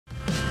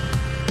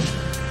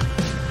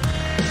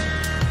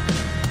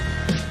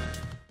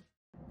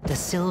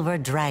silver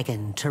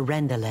dragon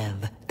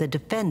Tyrendelev, the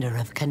defender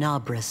of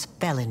Canabras,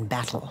 fell in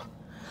battle.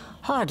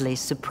 Hardly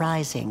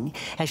surprising,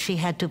 as she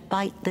had to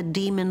fight the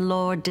demon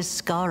lord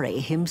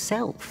Discari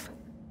himself.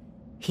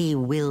 He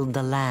willed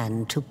the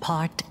land to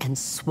part and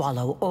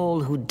swallow all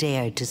who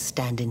dared to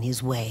stand in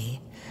his way.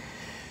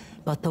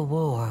 But the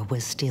war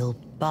was still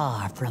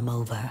far from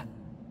over.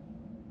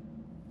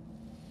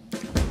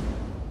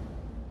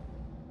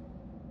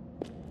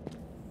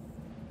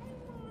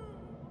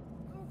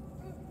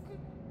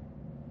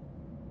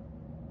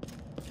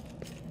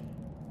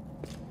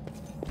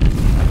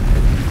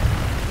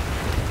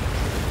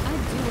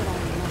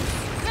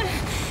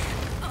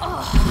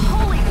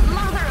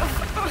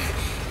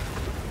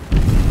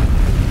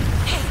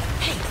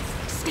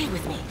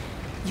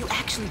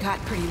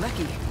 Pretty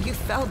lucky. You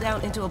fell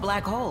down into a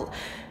black hole.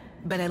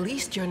 But at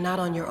least you're not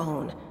on your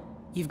own.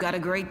 You've got a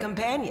great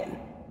companion.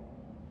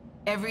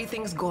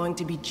 Everything's going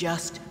to be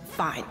just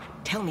fine.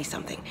 Tell me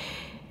something.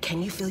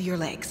 Can you feel your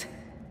legs?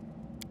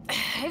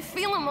 I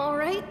feel them all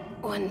right.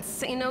 When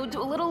say no to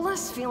a little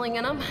less feeling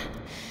in them.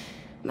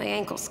 My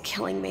ankle's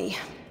killing me,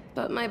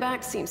 but my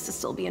back seems to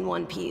still be in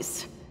one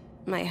piece.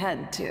 My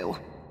head, too.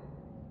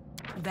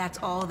 That's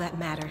all that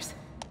matters.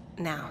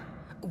 Now,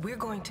 we're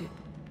going to...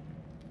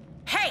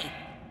 Hey!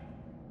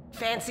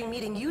 Fancy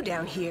meeting you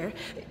down here.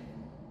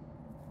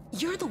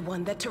 You're the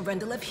one that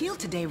Tyrendelev healed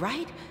today,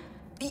 right?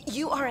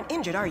 You aren't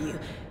injured, are you?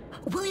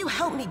 Will you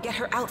help me get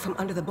her out from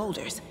under the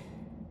boulders?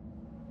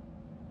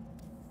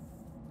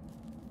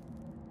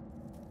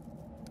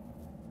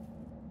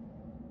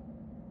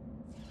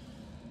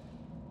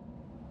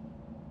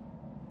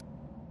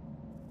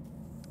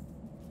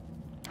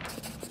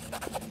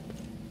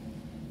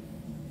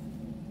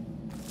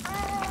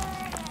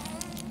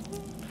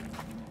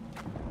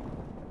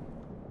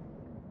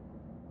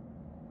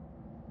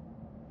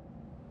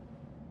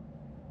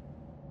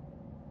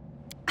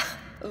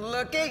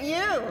 Look at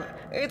you!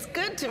 It's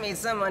good to meet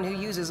someone who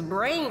uses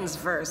brains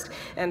first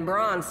and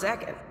brawn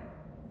second.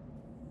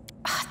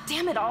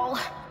 Damn it all.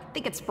 I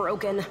think it's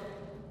broken.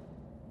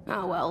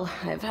 Oh well,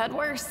 I've had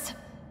worse.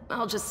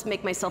 I'll just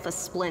make myself a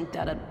splint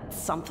out of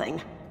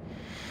something.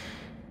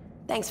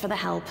 Thanks for the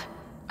help.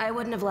 I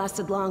wouldn't have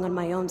lasted long on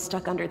my own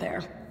stuck under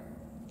there.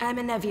 I'm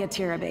Anevia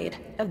Tirabade,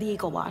 of the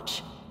Eagle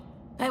Watch.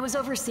 I was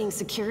overseeing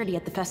security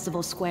at the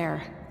festival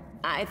square.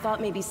 I thought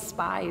maybe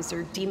spies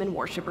or demon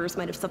worshippers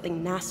might have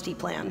something nasty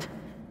planned.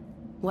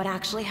 What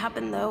actually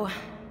happened, though,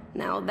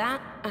 now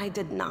that I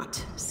did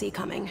not see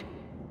coming.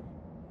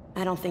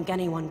 I don't think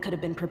anyone could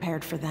have been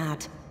prepared for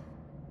that.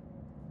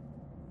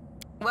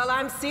 Well,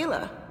 I'm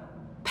Cela,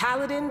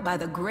 paladin by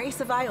the grace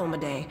of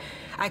Iomedae.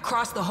 I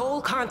crossed the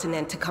whole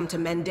continent to come to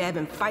Mendeb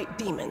and fight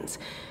demons.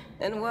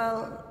 And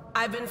well,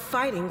 I've been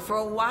fighting for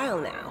a while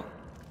now.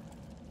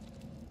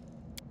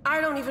 I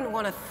don't even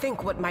want to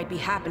think what might be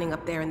happening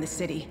up there in the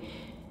city.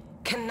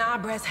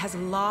 Canabras has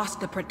lost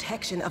the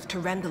protection of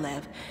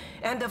Tyrendelev,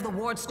 and of the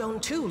Wardstone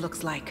too,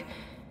 looks like.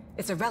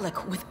 It's a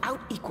relic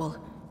without equal.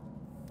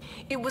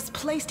 It was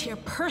placed here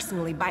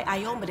personally by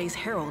Iomedae's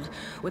herald,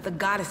 with the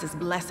goddess's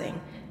blessing.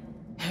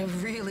 I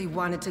really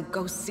wanted to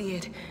go see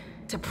it,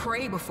 to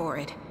pray before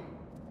it.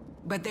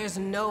 But there's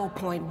no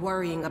point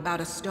worrying about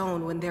a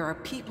stone when there are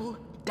people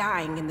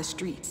dying in the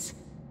streets.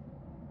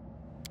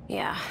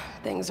 Yeah,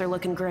 things are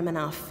looking grim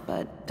enough,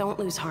 but don't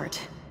lose heart.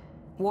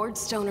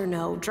 Wardstone or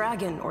no,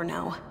 dragon or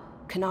no,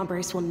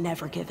 Canabras will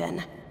never give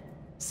in.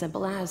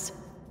 Simple as.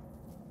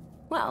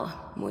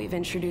 Well, we've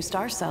introduced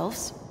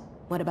ourselves.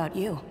 What about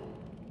you?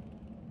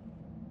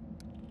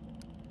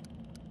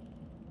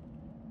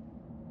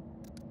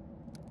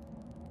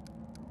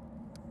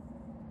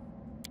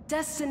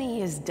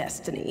 Destiny is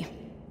destiny.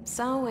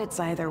 So it's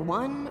either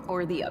one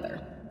or the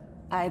other.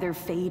 Either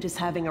fate is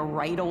having a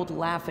right old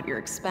laugh at your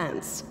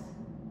expense,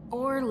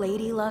 or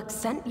Lady Luck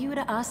sent you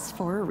to us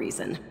for a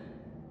reason.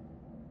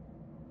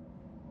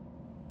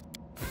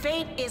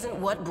 Fate isn't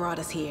what brought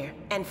us here,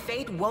 and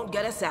fate won't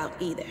get us out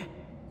either.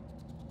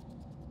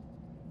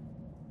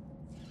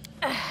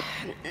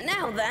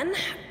 Now then,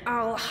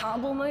 I'll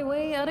hobble my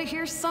way out of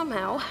here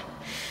somehow.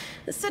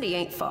 The city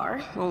ain't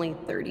far, only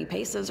 30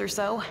 paces or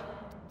so.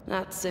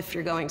 That's if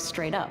you're going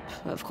straight up,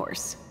 of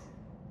course.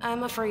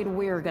 I'm afraid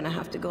we're gonna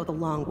have to go the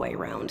long way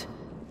round.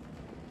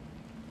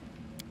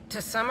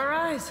 To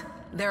summarize,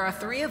 there are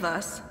 3 of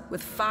us,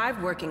 with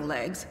 5 working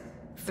legs,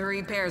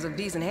 3 pairs of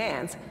decent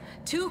hands,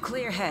 2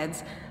 clear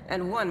heads,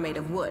 and 1 made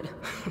of wood.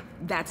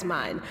 That's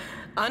mine.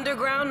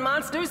 Underground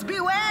monsters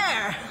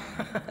beware!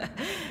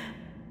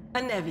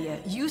 Anevia,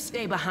 you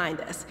stay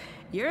behind us.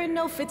 You're in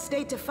no fit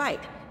state to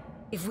fight.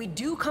 If we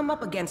do come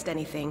up against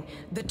anything,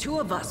 the 2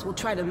 of us will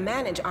try to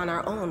manage on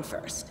our own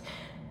first.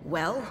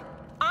 Well,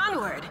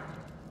 onward!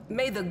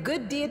 May the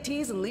good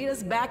deities lead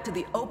us back to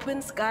the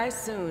open sky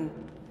soon.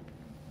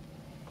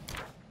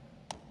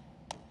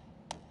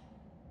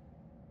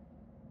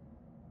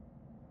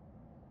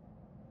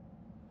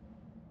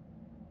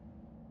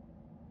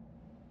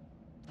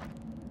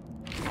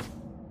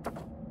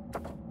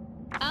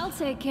 I'll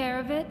take care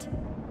of it.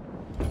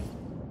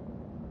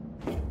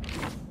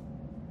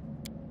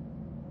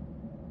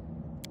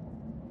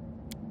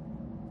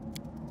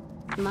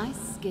 My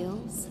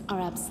skills are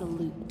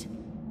absolute.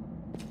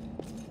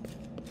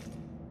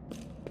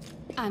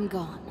 I'm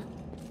gone.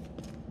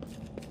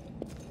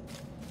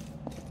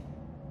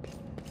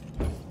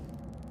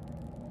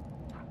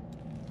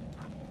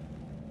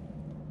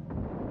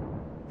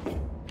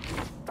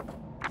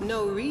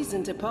 No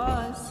reason to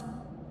pause.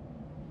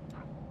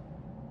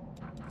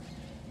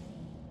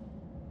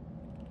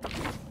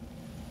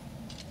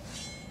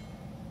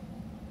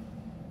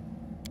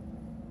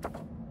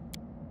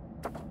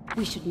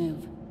 We should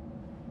move.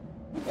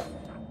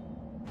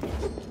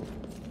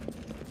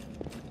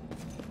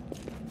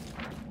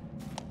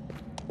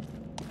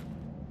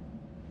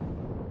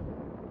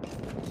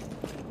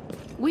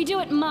 We do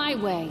it my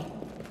way.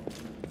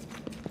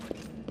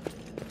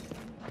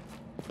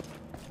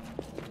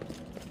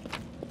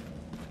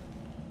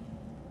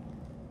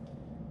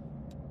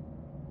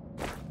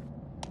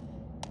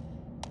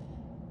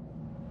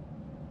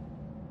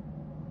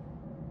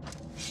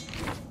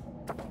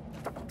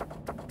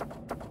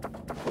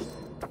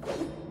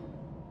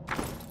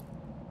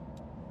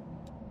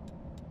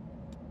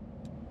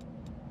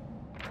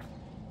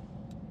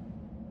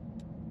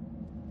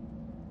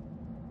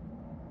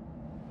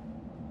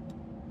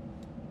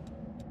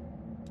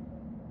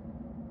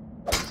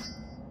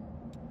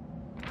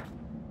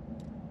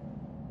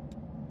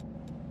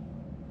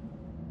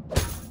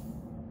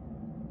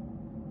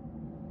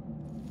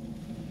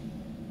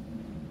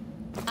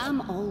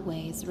 I'm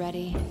always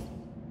ready.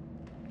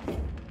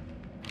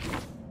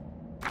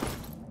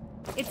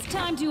 It's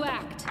time to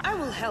act. I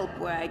will help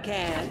where I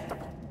can.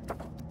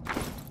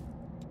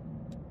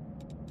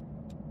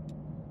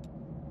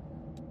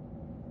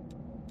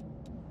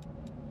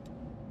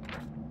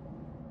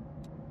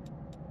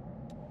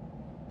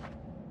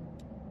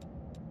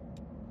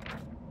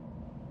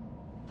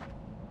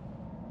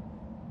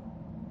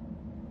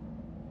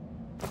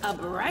 A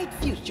bright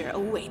future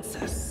awaits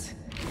us.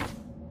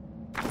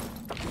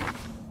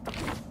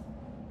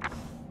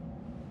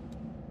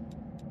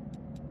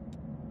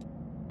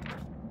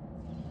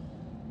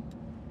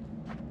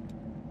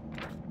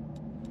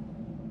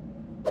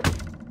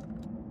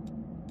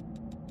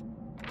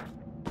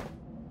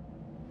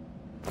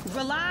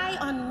 Rely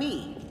on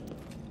me.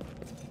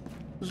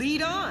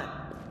 Lead on.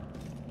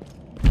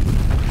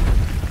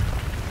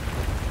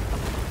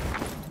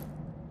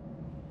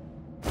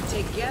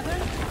 Together,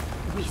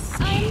 we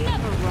stand. I'm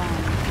never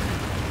wrong.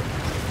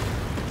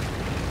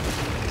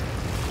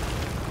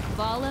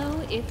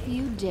 Follow if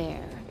you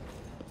dare.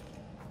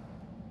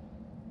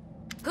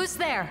 Who's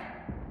there?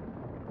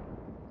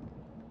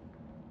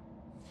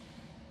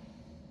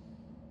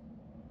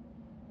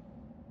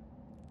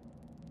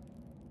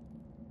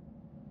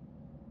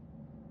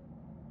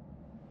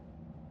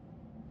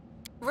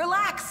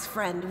 Relax,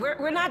 friend.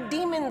 We're not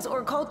demons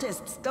or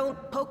cultists. Don't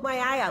poke my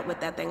eye out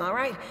with that thing, all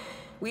right?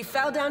 We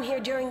fell down here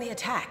during the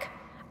attack.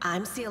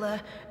 I'm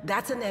Cela,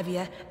 that's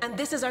Anevia, and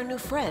this is our new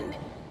friend.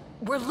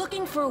 We're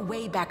looking for a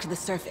way back to the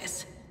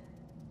surface.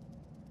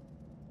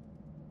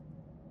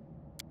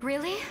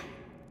 Really?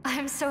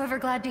 I'm so ever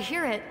glad to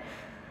hear it.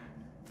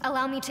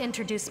 Allow me to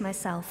introduce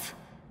myself.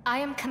 I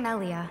am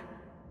Camellia.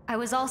 I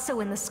was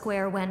also in the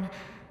square when...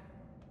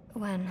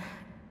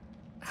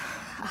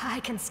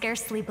 I can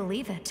scarcely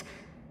believe it.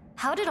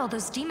 How did all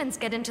those demons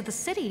get into the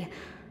city?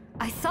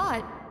 I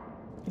thought,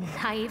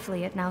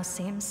 naively it now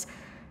seems,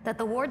 that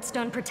the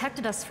Wardstone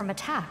protected us from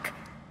attack.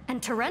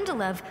 And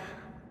Tyrendelev,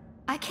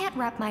 I can't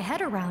wrap my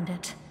head around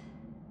it.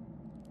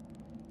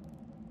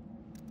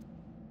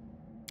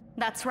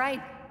 That's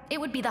right. It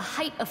would be the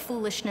height of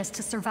foolishness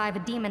to survive a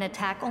demon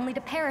attack only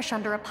to perish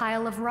under a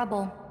pile of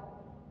rubble.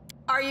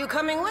 Are you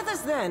coming with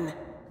us then?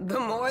 The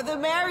more the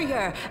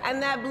merrier,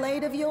 and that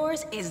blade of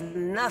yours is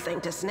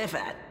nothing to sniff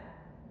at.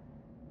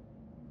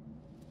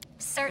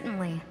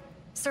 Certainly.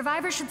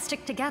 Survivors should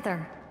stick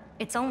together.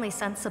 It's only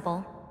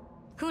sensible.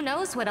 Who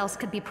knows what else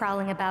could be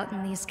prowling about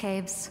in these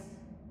caves?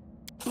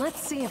 Let's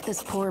see if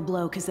this poor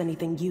bloke has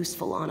anything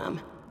useful on him.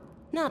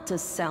 Not to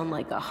sound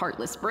like a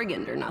heartless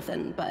brigand or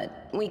nothing,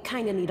 but we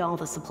kinda need all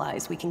the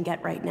supplies we can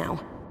get right now.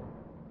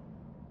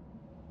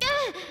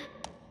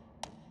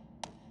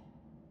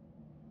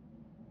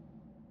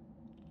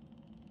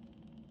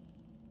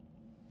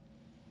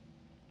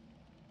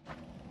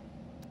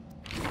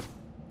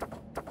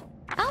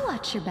 I'll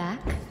watch your back.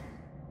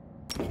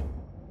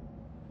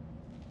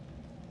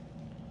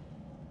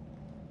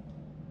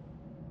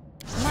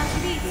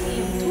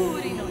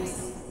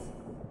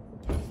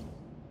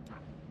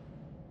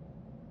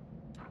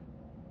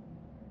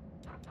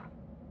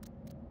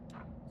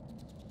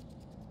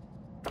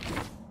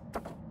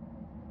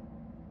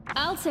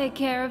 I'll take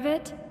care of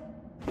it.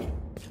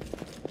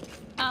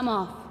 I'm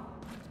off.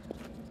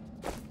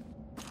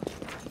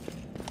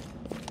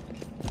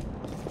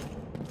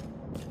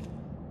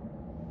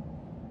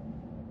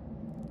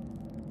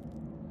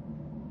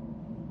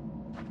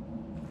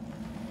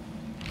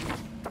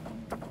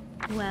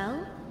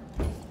 Well?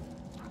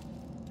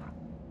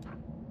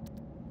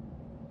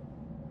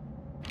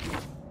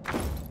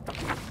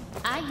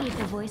 I heed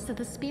the voice of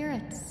the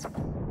spirits.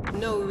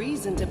 No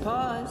reason to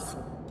pause.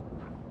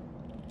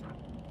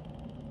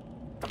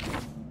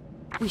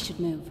 We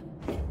should move.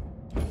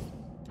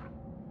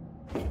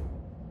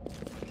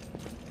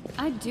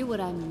 I do what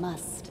I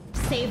must.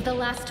 Save the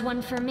last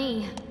one for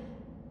me.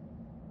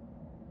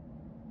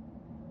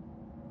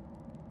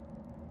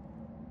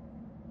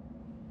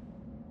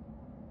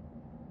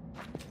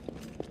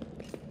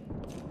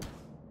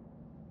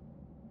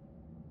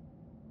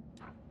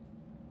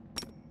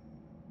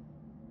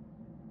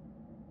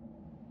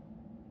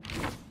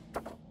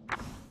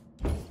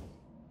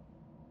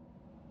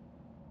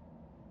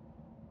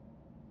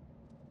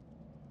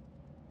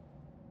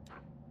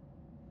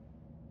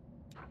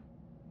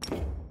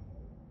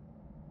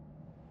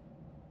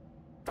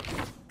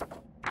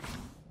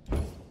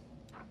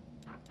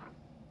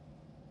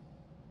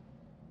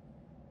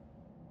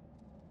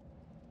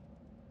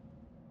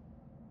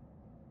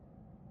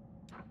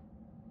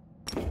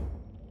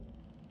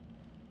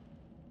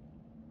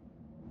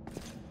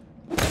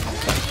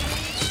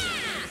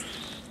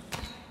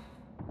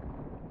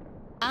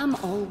 I'm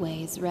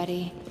always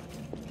ready.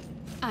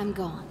 I'm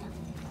gone.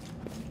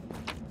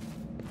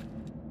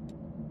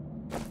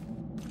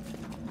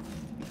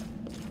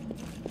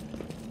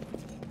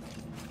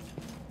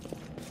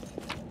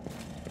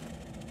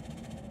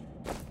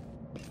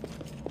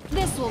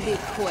 This will be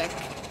quick.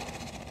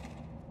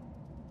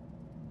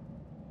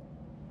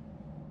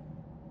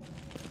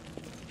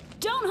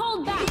 Don't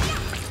hold back!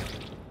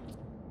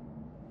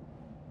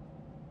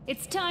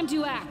 It's time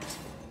to act.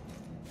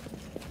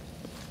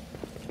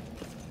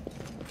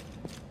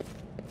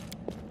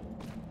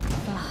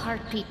 The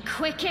heartbeat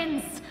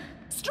quickens.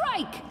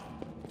 Strike!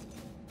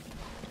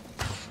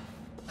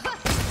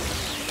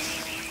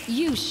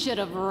 You should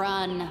have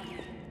run.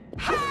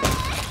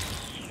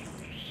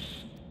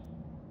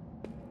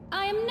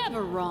 I am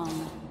never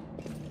wrong.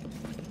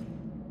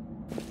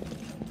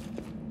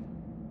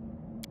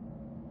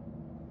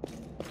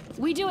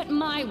 We do it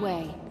my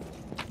way.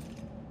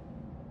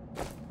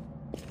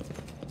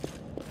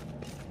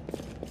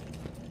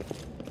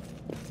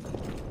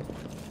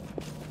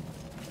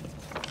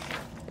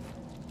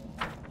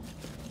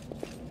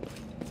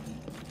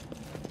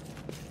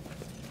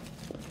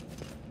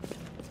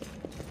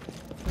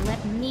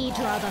 Let me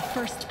draw the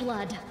first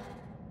blood.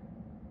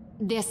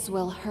 This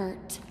will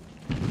hurt.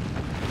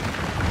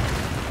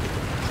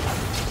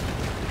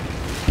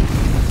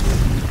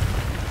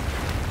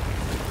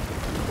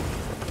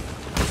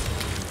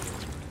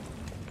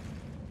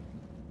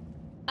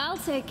 I'll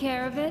take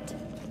care of it.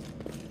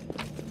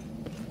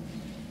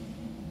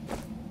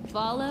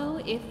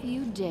 Follow if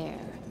you dare.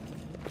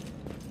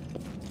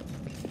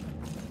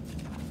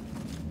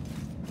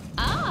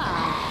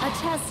 Ah,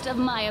 a test of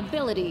my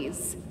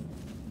abilities.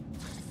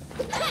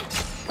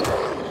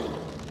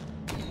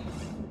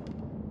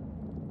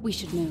 We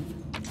should move.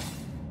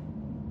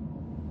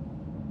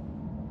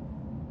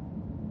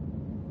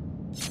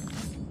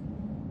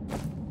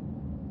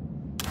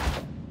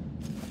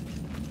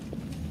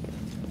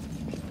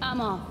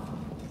 I'm off.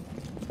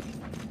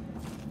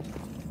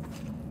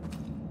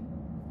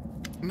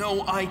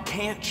 No, I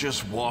can't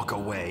just walk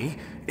away.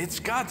 It's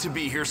got to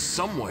be here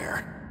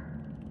somewhere.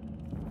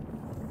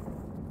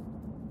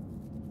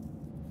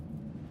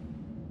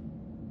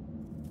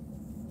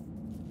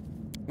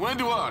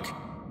 Wendwag!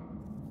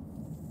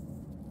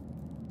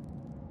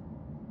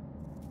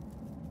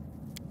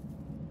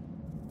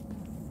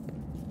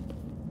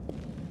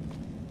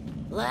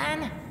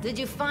 Lan, did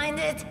you find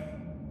it?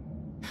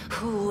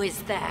 Who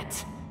is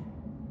that?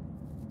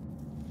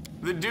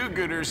 The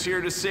do-gooders here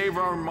to save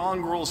our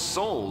mongrel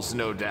souls,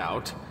 no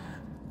doubt.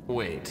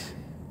 Wait,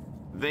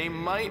 they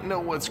might know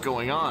what's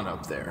going on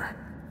up there.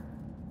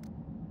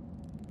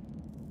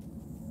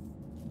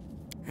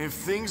 If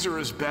things are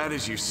as bad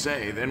as you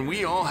say, then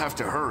we all have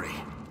to hurry.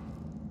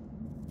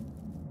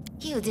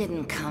 You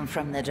didn't come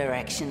from the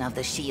direction of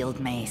the shield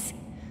maze.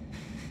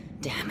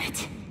 Damn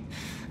it.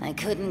 I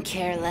couldn't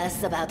care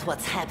less about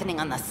what's happening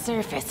on the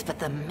surface, but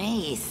the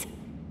maze...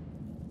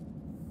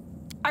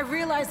 I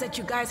realize that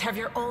you guys have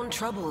your own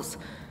troubles,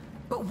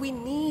 but we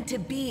need to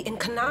be in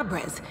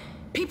Canabres.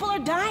 People are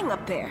dying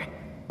up there.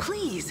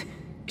 Please,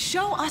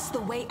 show us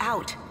the way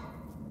out.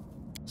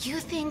 You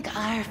think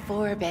our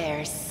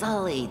forebears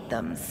sullied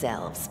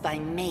themselves by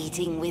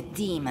mating with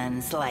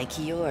demons like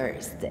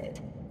yours did?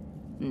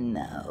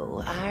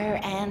 No, our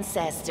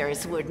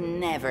ancestors would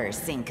never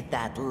sink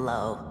that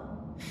low.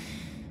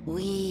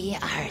 We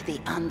are the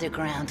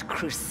underground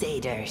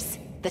crusaders,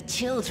 the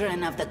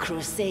children of the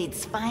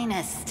Crusade's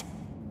finest.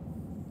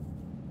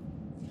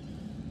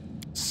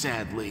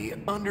 Sadly,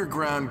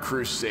 underground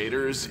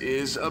crusaders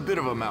is a bit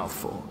of a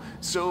mouthful,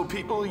 so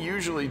people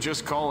usually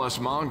just call us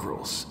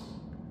mongrels.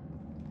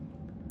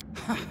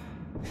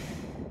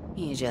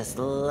 You just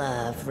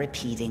love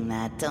repeating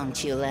that,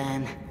 don't you,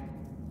 Lan?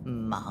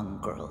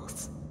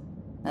 Mongrels.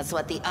 That's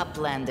what the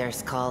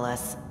Uplanders call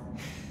us.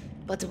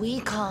 But we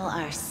call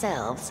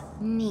ourselves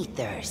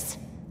Neathers.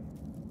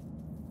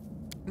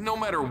 No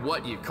matter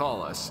what you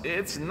call us,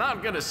 it's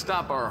not gonna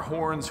stop our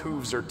horns,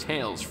 hooves, or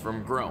tails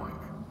from growing.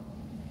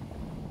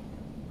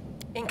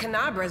 In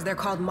Canabres, they're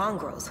called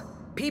mongrels.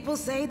 People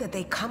say that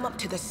they come up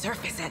to the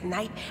surface at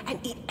night and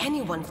eat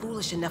anyone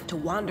foolish enough to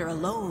wander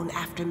alone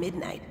after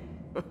midnight.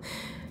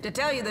 To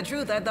tell you the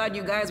truth, I thought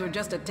you guys were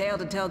just a tale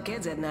to tell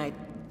kids at night.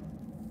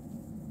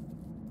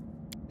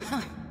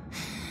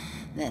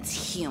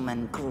 That's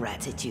human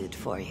gratitude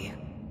for you.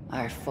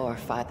 Our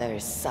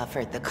forefathers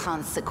suffered the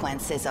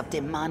consequences of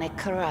demonic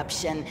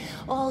corruption,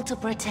 all to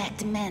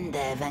protect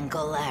Mendev and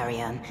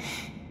Golarion.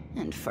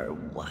 And for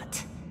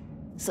what?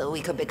 So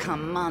we could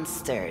become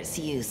monsters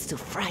used to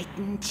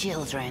frighten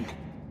children.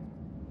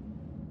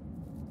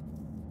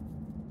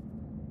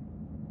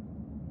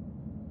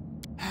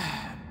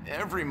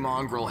 Every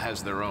mongrel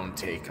has their own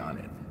take on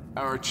it.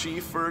 Our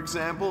chief, for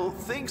example,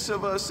 thinks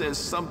of us as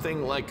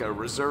something like a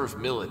reserve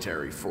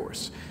military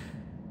force.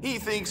 He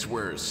thinks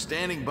we're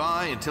standing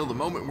by until the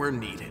moment we're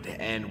needed,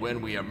 and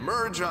when we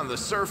emerge on the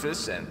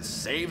surface and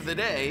save the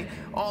day,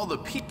 all the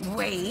people—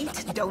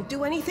 Wait, don't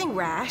do anything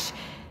rash.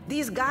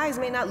 These guys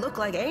may not look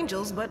like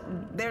angels, but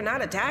they're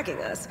not attacking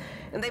us,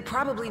 and they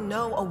probably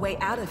know a way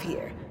out of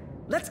here.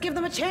 Let's give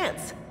them a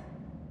chance.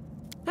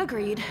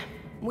 Agreed.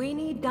 We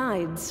need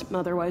guides,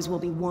 otherwise we'll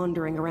be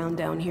wandering around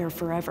down here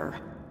forever.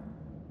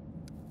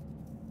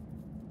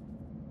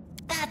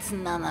 That's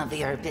none of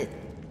your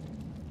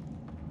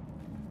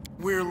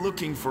We're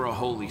looking for a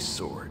holy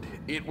sword.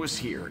 It was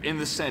here, in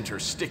the center,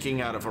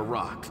 sticking out of a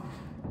rock.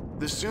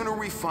 The sooner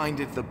we find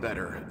it, the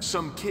better.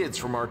 Some kids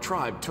from our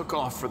tribe took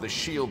off for the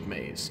shield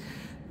maze.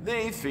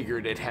 They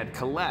figured it had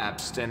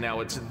collapsed, and now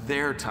it's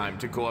their time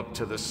to go up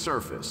to the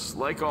surface,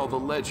 like all the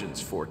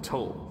legends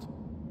foretold.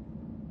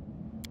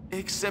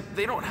 Except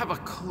they don't have a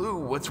clue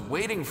what's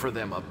waiting for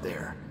them up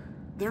there.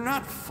 They're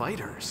not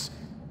fighters.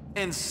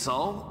 And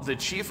Saul, the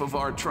chief of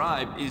our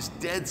tribe, is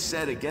dead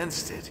set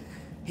against it.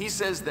 He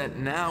says that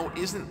now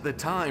isn't the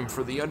time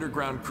for the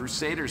underground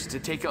crusaders to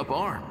take up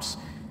arms.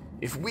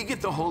 If we get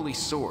the holy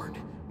sword,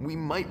 we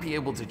might be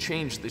able to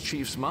change the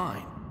chief's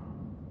mind.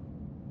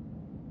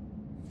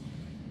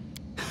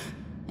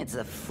 It's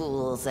a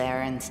fool's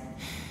errand.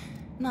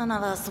 None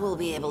of us will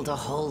be able to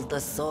hold the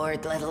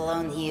sword, let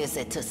alone use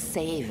it to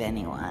save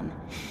anyone.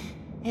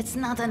 It's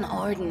not an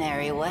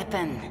ordinary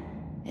weapon.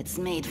 It's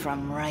made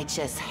from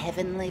righteous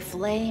heavenly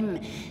flame,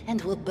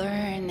 and will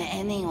burn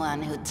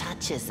anyone who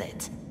touches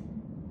it.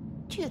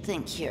 Do you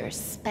think you're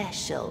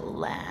special,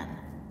 Lan?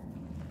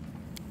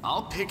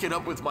 I'll pick it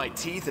up with my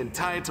teeth and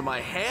tie it to my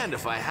hand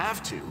if I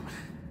have to.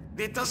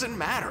 It doesn't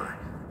matter.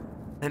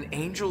 An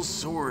angel's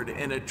sword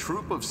and a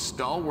troop of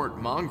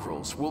stalwart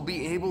mongrels will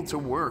be able to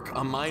work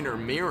a minor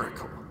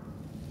miracle.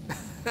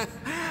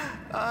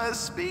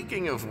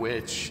 Speaking of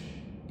which,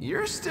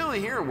 you're still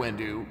here,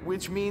 Wendu,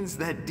 which means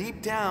that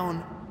deep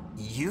down,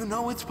 you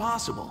know it's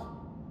possible.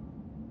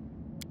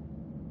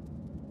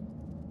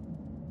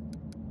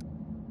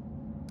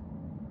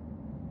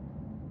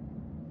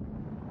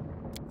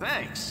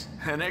 Thanks.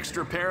 An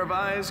extra pair of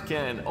eyes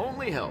can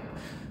only help.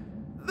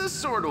 The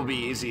sword will be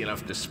easy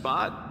enough to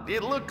spot.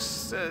 It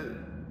looks,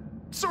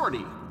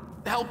 sortie.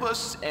 Help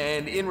us,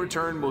 and in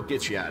return, we'll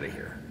get you out of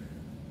here.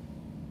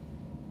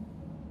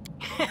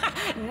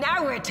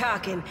 Now we're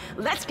talking.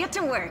 Let's get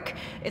to work.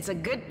 It's a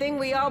good thing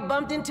we all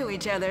bumped into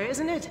each other,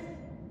 isn't it?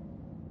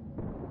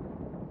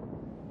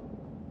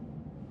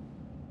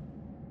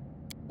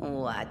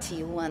 What,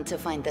 you want to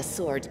find the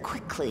sword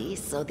quickly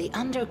so the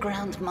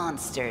underground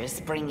monsters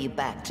bring you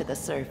back to the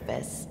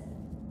surface?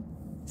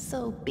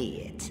 So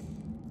be it.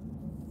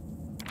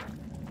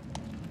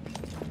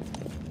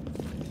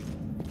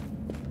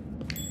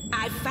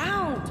 I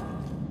found...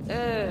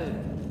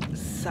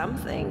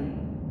 something.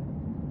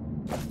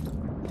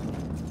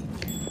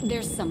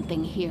 There's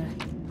something here.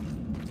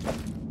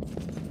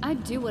 I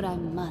do what I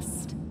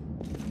must.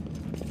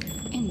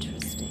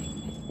 Interesting.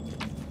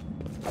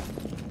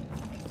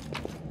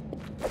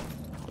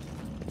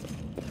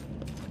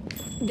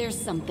 There's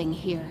something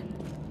here.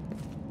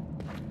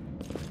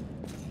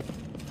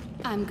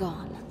 I'm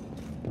gone.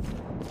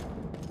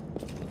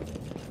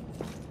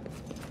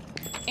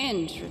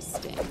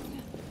 Interesting.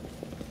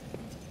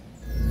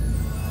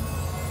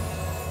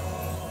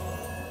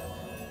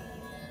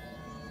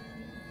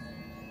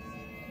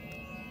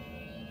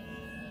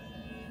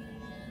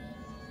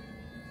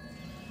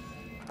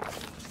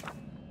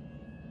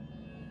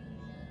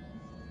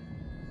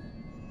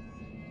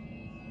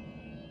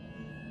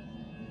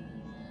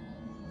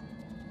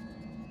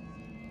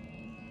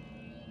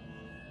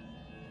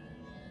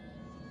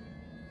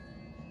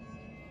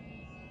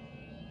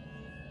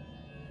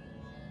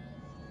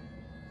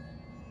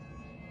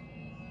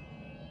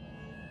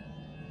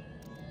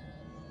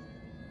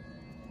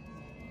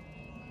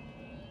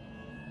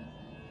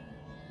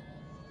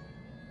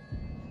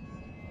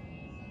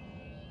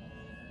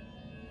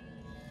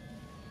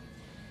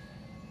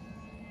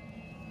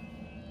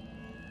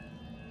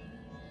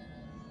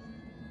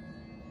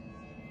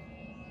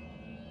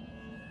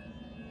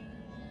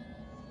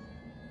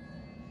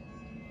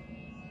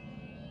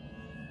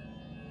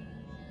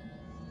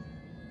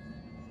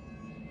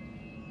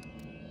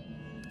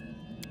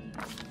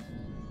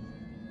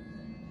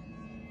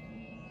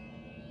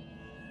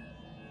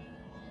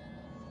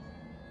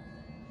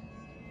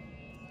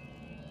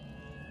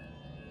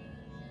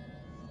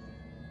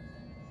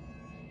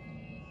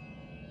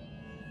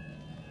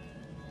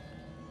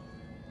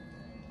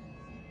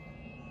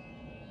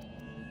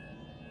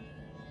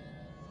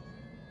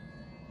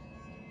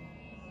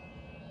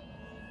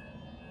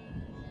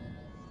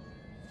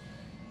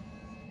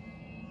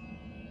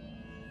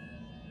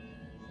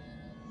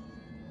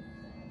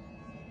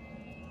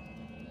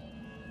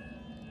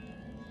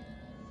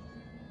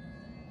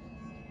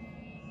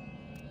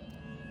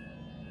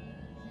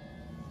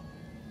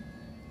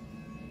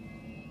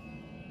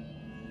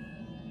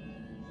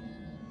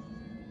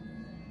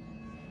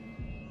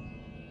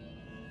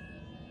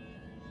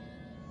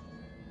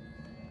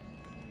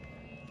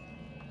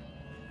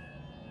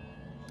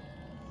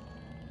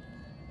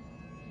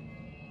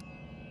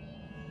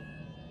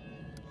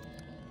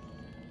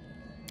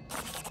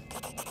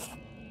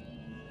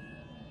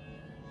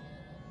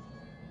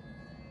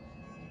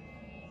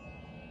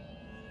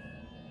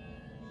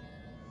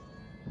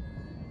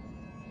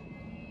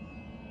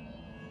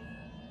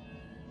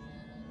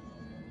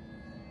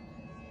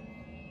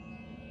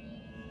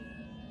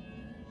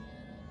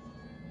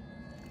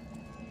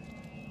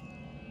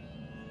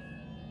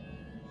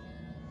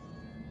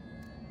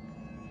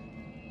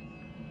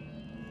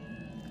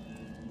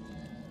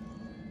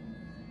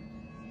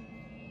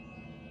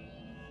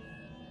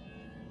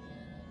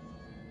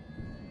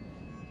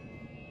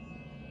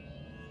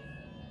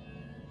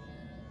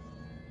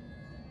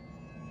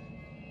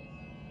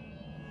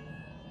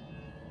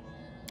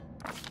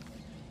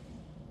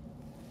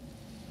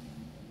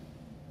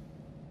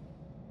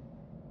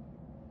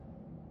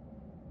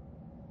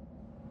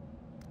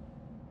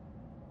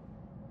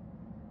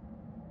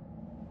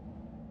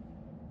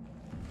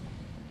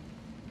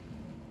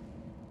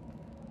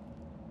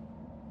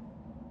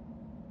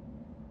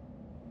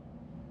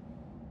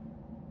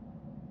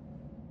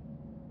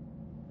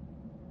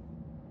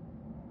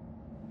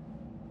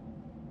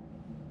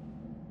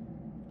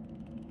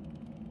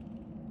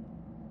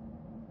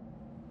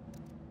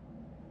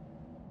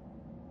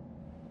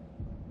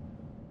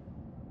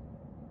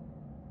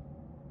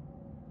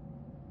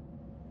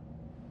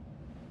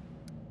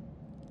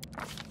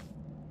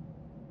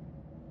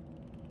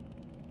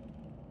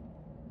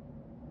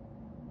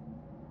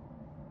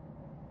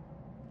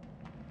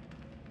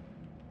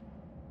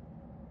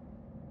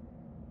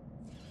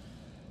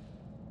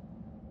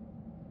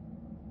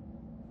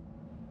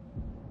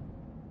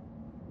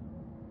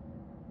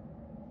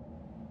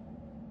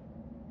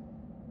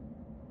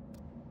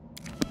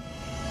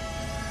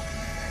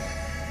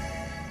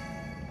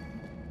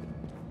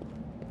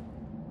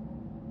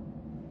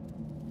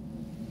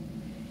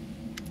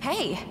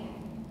 Hey!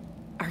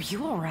 Are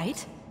you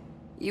alright?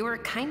 You were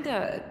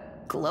kinda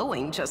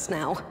glowing just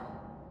now.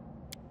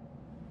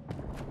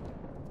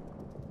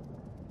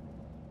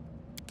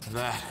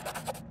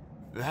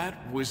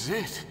 That was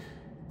it.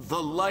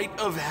 The light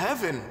of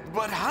heaven.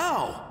 But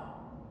how?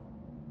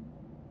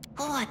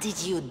 What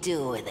did you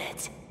do with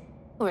it?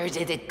 Where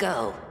did it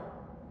go?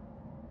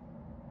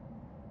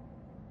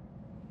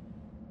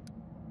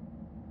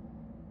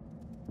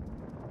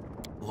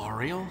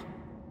 L'Ariel?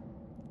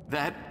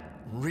 That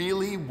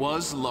really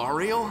was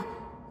L'Ariel?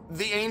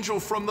 The angel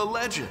from the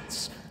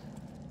legends.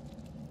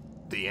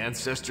 The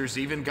ancestors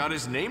even got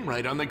his name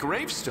right on the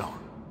gravestone.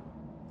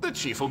 The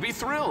chief will be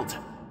thrilled.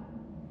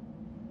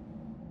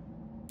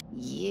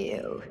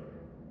 You.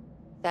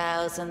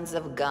 Thousands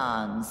of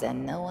gongs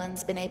and no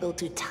one's been able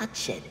to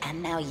touch it,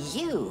 and now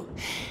you,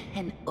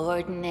 an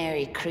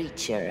ordinary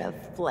creature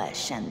of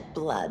flesh and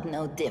blood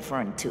no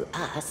different to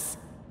us,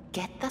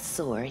 get the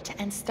sword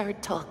and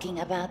start talking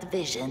about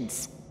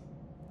visions.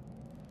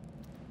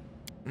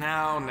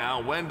 Now,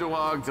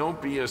 Wendoag, don't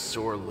be a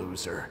sore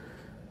loser.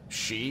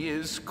 She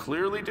is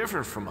clearly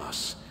different from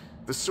us.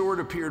 The sword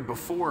appeared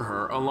before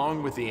her,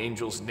 along with the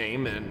angel's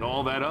name and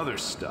all that other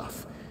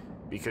stuff,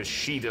 because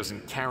she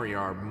doesn't carry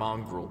our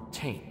mongrel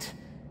taint.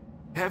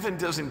 Heaven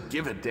doesn't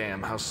give a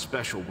damn how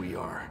special we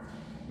are.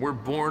 We're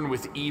born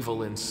with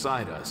evil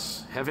inside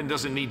us. Heaven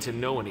doesn't need to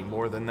know any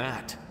more than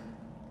that.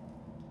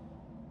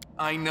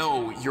 I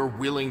know you're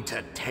willing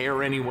to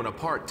tear anyone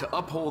apart to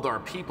uphold our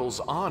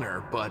people's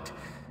honor, but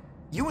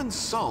you and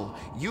Sol,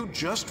 you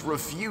just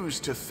refuse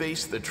to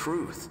face the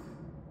truth.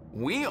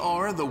 We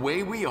are the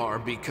way we are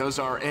because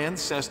our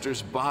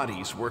ancestors'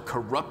 bodies were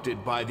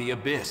corrupted by the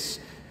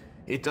Abyss.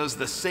 It does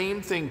the same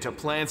thing to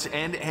plants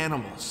and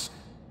animals.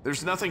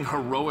 There's nothing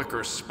heroic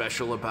or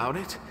special about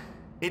it.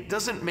 It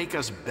doesn't make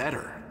us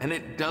better, and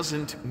it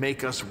doesn't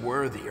make us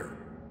worthier.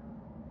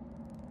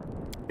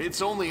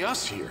 It's only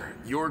us here,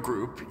 your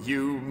group,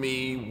 you,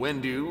 me,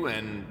 Wendu,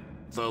 and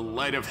the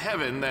light of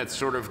heaven that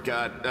sort of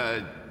got,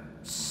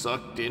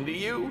 sucked into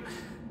you.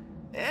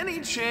 Any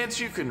chance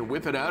you can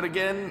whip it out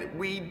again,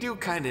 we do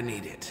kinda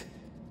need it.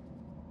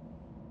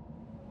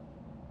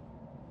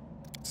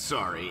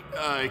 Sorry,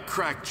 I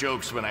crack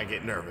jokes when I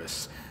get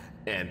nervous,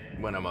 and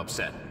when I'm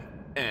upset,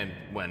 and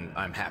when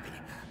I'm happy.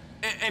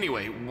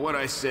 Anyway, what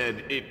I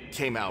said, it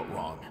came out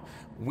wrong.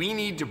 We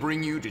need to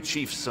bring you to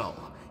Chief Sol.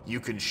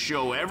 You can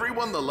show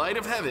everyone the light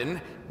of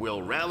heaven,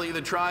 we'll rally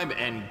the tribe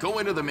and go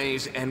into the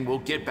maze, and we'll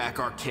get back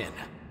our kin.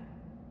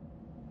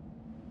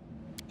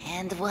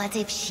 And what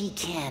if she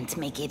can't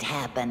make it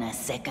happen a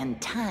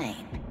second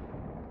time?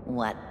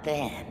 What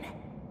then?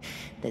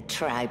 The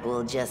tribe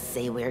will just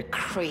say we're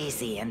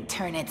crazy and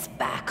turn its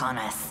back on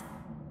us.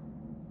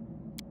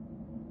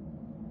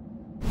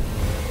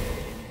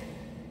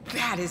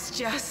 That is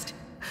just...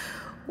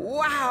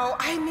 wow,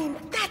 I mean,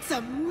 that's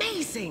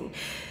amazing!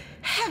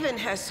 Heaven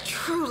has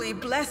truly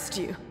blessed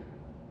you.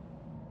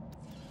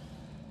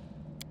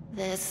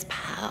 This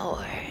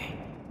power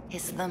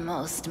is the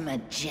most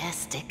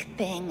majestic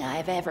thing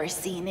I've ever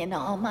seen in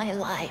all my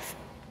life.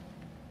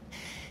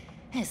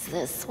 Is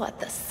this what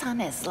the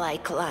sun is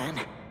like,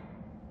 Lan?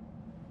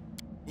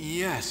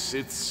 Yes,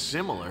 it's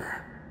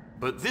similar.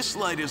 But this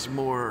light is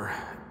more...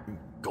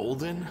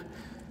 golden?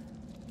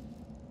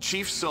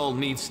 Chief Sol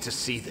needs to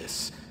see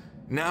this.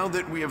 Now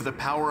that we have the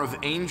power of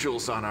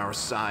angels on our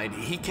side,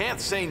 he can't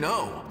say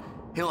no.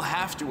 He'll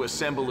have to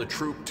assemble a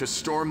troop to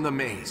storm the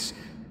maze.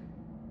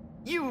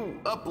 You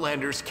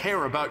Uplanders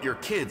care about your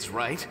kids,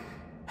 right?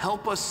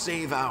 Help us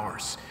save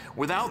ours.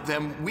 Without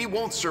them, we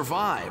won't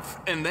survive.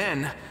 And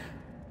then,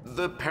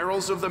 the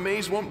perils of the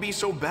maze won't be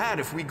so bad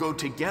if we go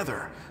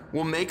together.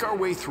 We'll make our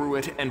way through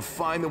it and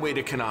find the way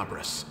to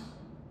Canabras.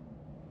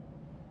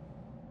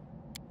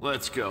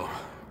 Let's go.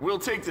 We'll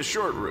take the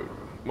short route.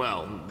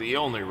 Well, the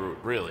only route,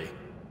 really.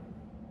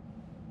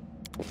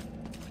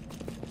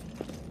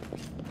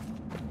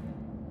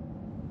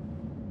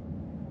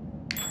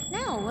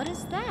 Now, what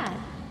is that?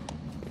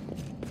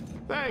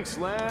 Thanks,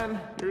 Lan.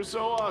 You're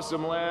so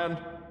awesome, Lan.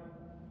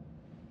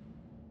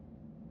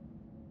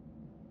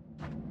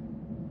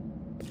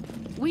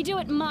 We do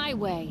it my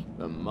way.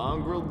 The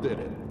mongrel did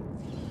it.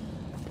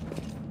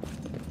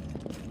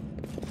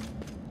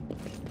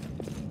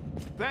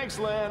 Thanks,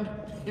 Lan.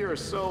 You're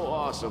so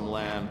awesome,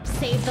 Lan.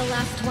 Save the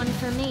last one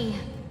for me.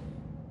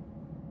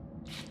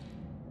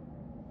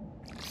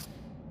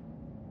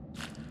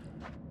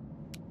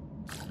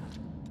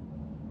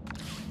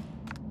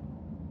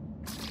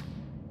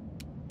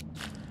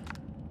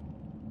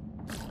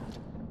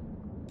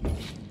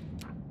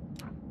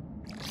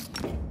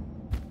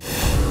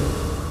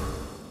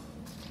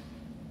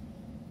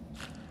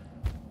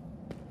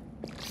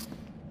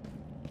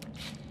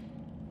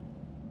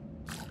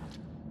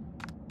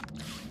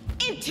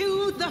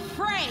 Into the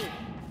fray!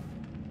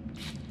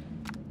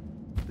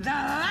 The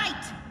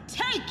light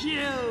take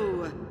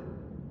you!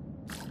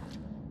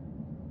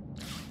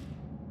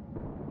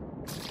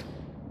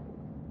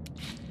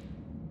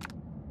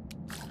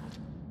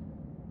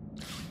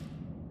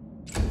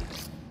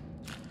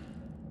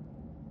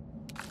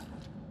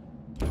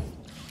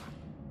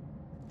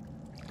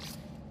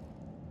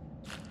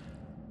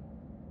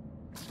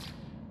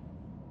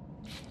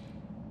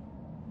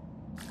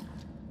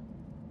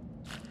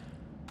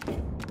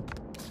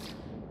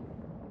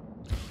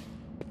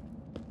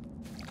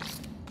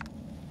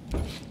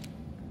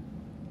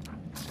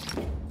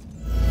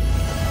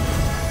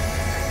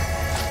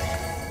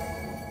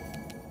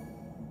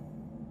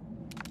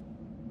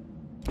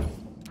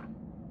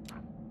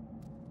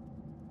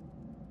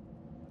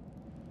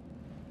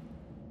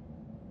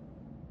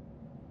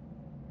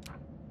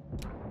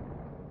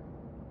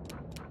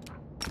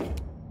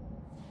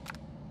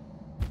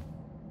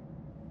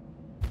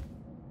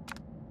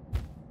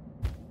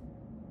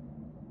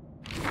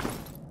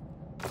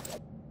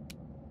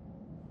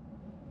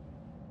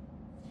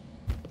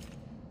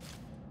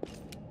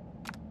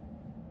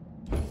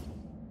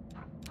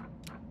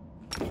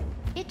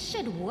 It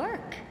should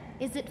work.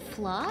 Is it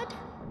flawed?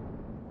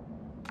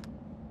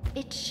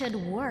 It should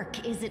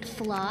work. Is it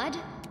flawed?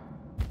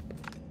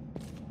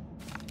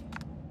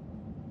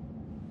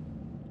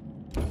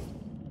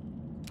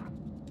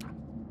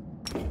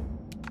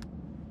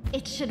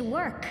 It should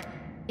work.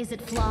 Is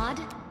it flawed?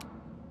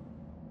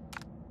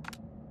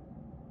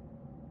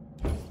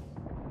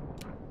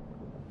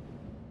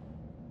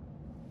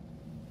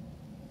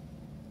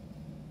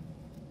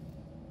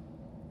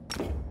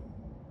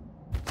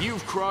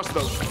 You've crossed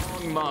the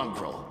wrong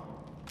mongrel.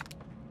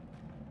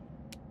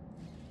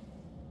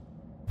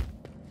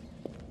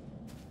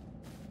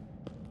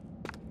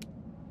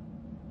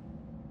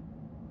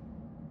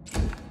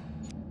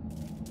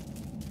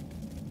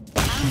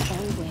 I'm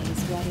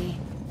always ready.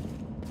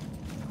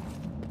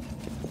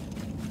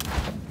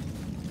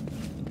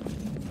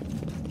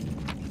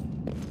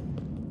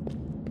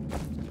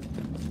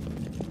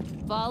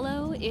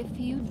 Follow if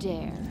you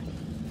dare.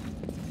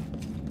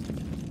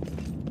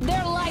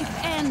 Their life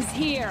ends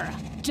here!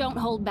 Don't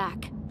hold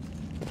back.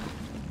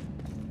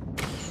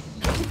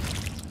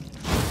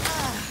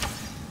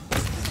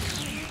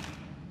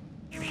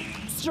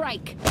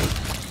 Strike!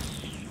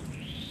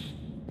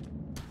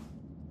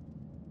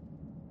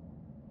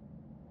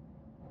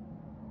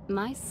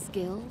 My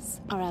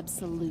skills are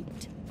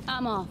absolute.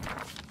 I'm off.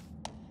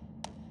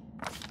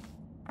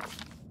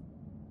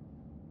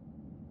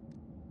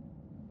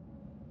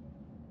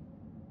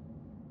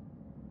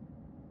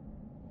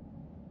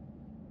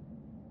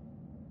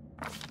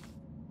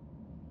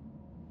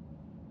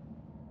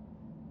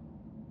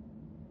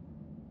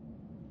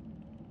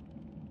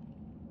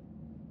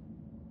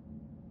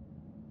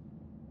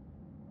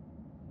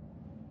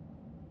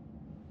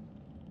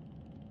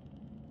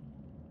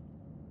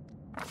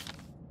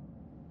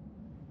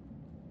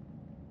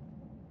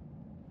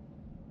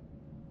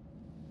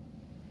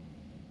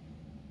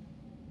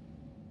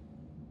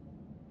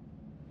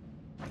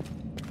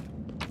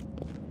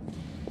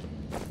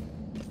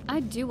 I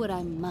do what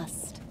I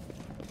must.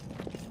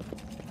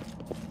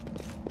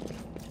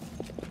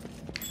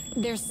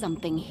 There's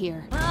something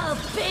here. I'll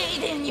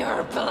bathe in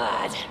your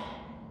blood!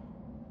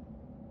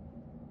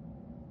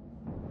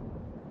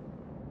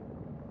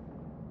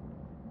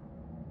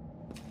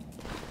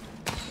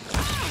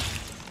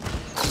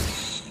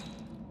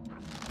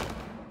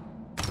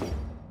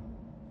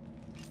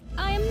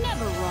 I am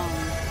never wrong.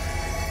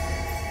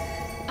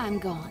 I'm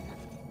gone.